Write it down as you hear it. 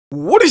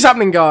What is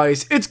happening,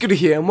 guys? It's Goody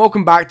here, and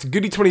welcome back to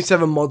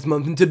Goody27Modz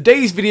Month. In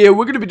today's video,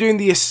 we're going to be doing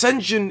the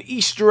Ascension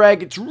Easter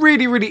Egg. It's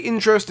really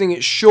interesting,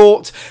 it's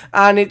short,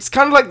 and it's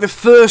kind of like the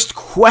first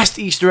quest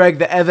Easter egg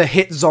that ever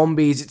hit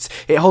zombies.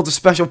 It holds a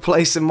special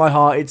place in my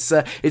heart.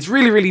 It's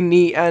really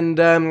neat, and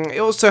it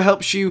also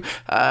helps you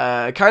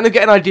kind of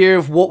get an idea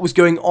of what was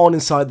going on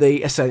inside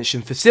the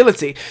Ascension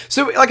facility.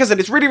 So, like I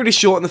said, it's really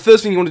short, and the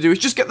first thing you want to do is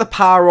just get the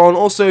power on.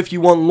 Also, if you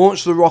want,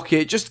 launch the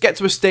rocket. Just get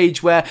to a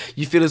stage where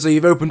you feel as though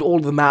you've opened all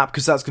of the map,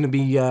 because that's going to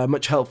be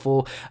much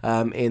helpful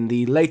in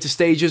the later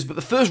stages. But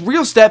the first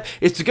real step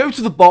is to go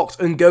to the box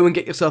and go and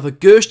get yourself a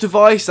Gersh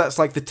device. That's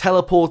like the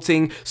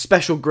teleporting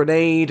special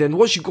grenade, and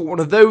once you've got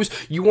one of those,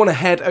 you want to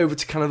head over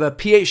to kind of a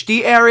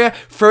PhD area,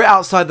 throw it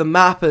outside the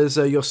map as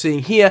you're seeing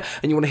here,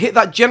 and you want to hit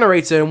that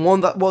generator. And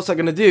what's that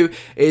going to do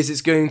is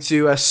it's going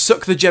to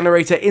suck the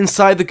generator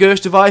inside the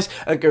Gersh device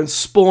and go and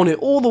spawn it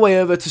all the way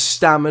over to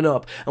Stamina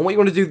Up. And what you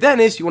want to do then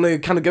is you want to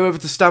kind of go over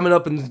to Stamina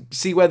Up and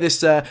see where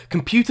this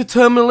computer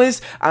terminal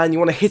is, and you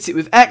want to hit it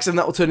with X, and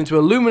that will turn into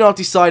an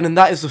Illuminati sign, and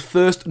that is the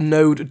first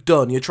node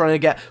done. You're trying to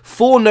get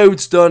 4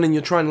 nodes done, and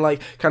you're trying to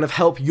like kind of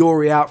help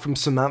Yuri out from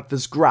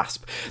Samantha's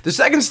grasp. The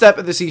second step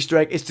of this Easter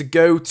egg is to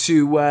go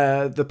to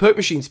the perk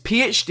machines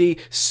PhD,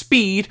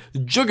 Speed,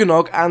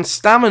 Juggernog, and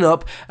Stamina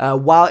Up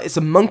while it's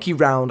a monkey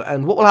round.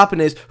 And what will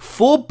happen is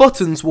 4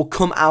 buttons will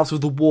come out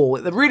of the wall.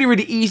 They're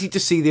really easy to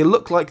see. They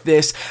look like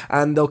this,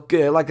 and they'll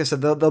like I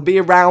said, they'll be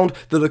around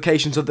the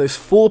locations of those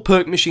 4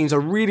 perk machines. Are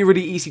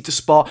really easy to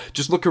spot.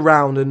 Just look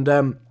around,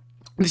 and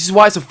this is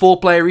why it's a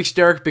 4-player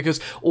Easter egg, because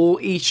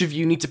each of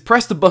you need to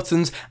press the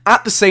buttons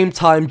at the same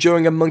time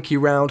during a monkey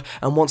round,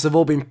 and once they've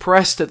all been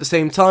pressed at the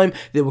same time,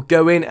 they will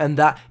go in, and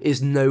that is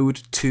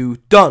node 2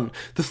 done.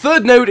 The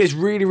third node is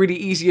really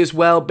easy as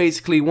well.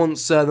 Basically,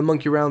 once the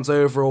monkey round's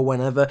over, or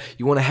whenever,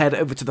 you want to head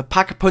over to the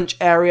Pack-a-Punch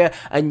area,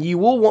 and you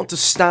will want to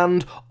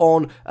stand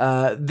on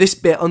this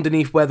bit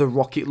underneath where the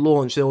rocket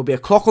launched. There will be a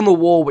clock on the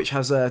wall which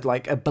has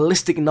like a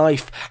ballistic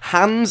knife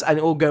hands, and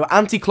it will go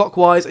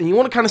anti-clockwise, and you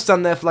want to kind of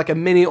stand there for like a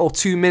minute or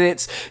 2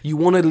 minutes. You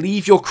want to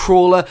leave your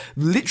crawler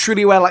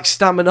literally where like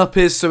Stamina Up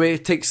is, so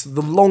it takes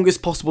the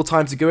longest possible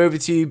time to go over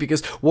to you,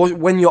 because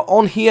when you're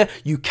on here,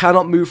 you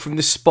cannot move from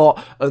this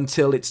spot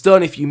until it's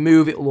done. If you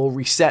move, it will all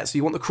reset, so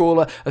you want the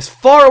crawler as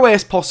far away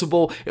as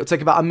possible. It'll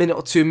take about a minute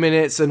or 2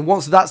 minutes, and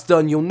once that's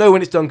done, you'll know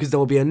when it's done, because there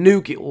will be a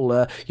nuke. It will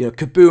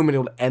kaboom, and it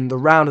will end the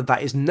round, and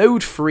that is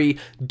node 3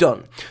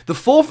 done. The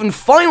fourth and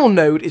final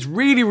node is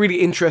really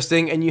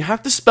interesting, and you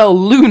have to spell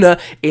Luna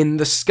in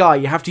the sky.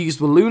 You have to use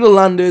the lunar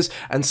landers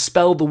and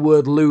spell the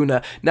word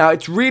Luna. Now,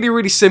 it's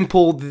really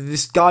simple.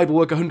 This guide will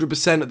work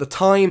 100% at the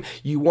time.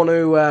 You want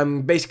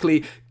to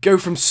basically go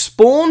from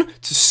spawn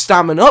to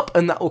Stamina Up,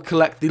 and that will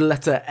collect the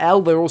letter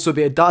L. There will also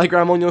be a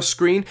diagram on your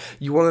screen.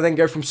 You want to then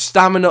go from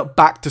Stamina Up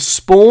back to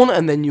spawn,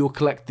 and then you'll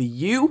collect the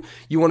U.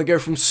 You want to go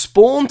from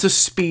spawn to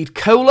Speed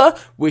Cola,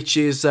 which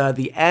is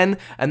the N,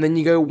 and then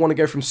you want to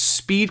go from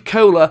Speed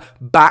Cola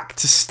back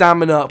to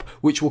Stamina Up,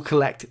 which will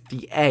collect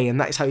the A,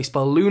 and that is how you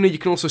spell Luna. You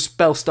can also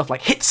spell stuff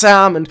like Hit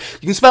Sam, and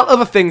you can spell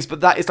other things,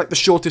 but that is like the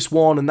shortest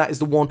one, and that is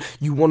the one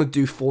you want to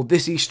do for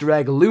this Easter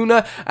egg,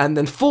 Luna. And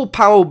then full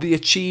power will be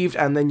achieved,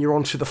 and then you're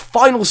on to the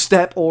final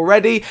step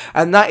already,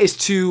 and that is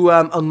to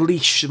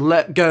unleash,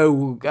 let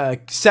go,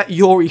 set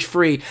Yuri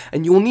free.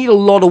 And you'll need a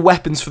lot of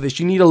weapons for this.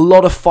 You need a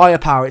lot of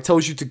firepower. It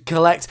tells you to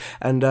collect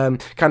and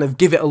kind of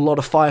give it a lot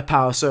of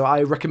firepower. So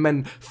I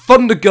recommend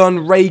Thunder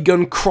Gun, Ray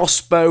Gun,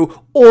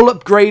 Crossbow, all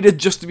upgraded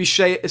just to be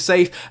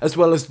safe, as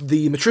well as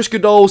the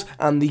Matryoshka dolls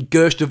and the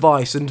Gersh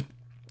device. And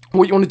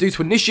what you want to do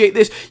to initiate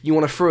this, you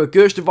want to throw a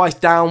Gersh device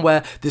down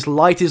where this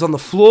light is on the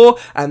floor,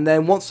 and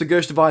then once the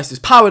Gersh device is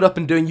powered up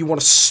and doing, you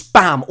want to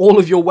spam all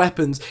of your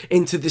weapons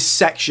into this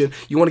section.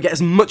 You want to get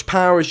as much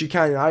power as you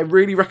can. I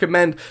really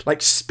recommend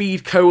like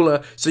Speed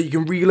Cola, so you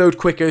can reload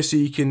quicker, so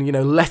you can,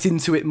 let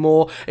into it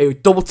more. A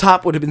double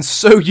tap would have been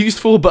so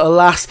useful, but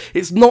alas,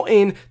 it's not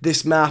in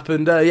this map.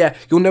 And yeah,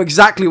 you'll know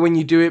exactly when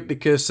you do it,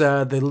 because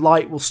the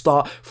light will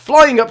start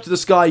flying up to the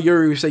sky.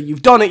 Yuri will say,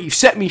 "You've done it, you've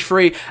set me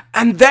free,"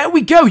 and there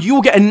we go. You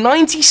will get a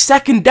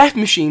 90-second death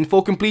machine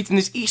for completing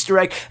this Easter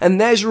egg,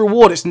 and there's your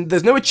reward.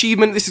 There's no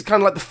achievement. This is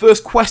kind of like the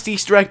first quest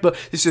Easter egg, but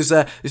this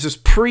is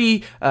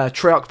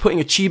pre-Treyarch putting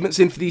achievements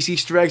in for these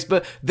Easter eggs.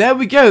 But there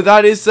we go.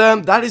 That is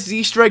the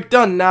Easter egg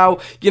done. Now,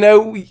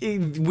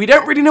 we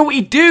don't really know what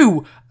you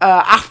do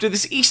after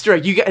this Easter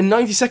egg. You get a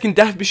 90-second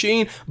death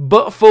machine,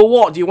 but for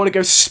what? Do you want to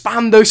go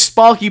spam those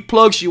sparky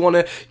plugs? You want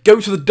to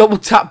go to the double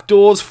tap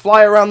doors,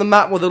 fly around the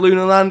map with a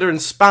lunar lander and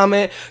spam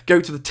it,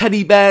 go to the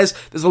teddy bears?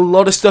 There's a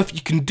lot of stuff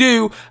you can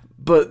do,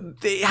 but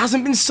it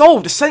hasn't been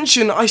solved.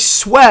 Ascension, I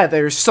swear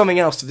there is something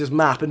else to this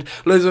map, and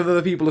loads of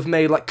other people have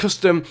made like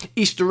custom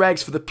Easter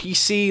eggs for the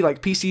PC,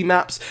 like PC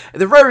maps.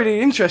 They're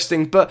really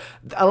interesting, but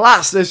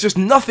alas, there's just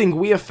nothing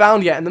we have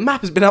found yet, and the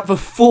map has been out for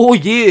 4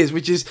 years,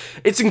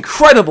 it's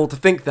incredible to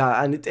think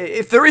that. And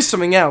if there is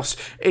something else,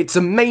 it's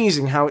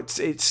amazing how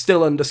it's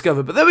still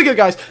undiscovered. But there we go,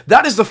 guys.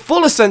 That is the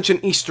full Ascension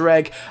Easter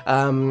egg.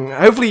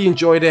 Hopefully you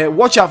enjoyed it.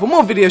 Watch out for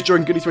more videos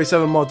during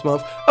Goody27Modz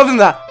Month. Other than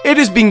that, it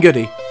has been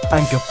Goody,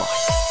 and goodbye.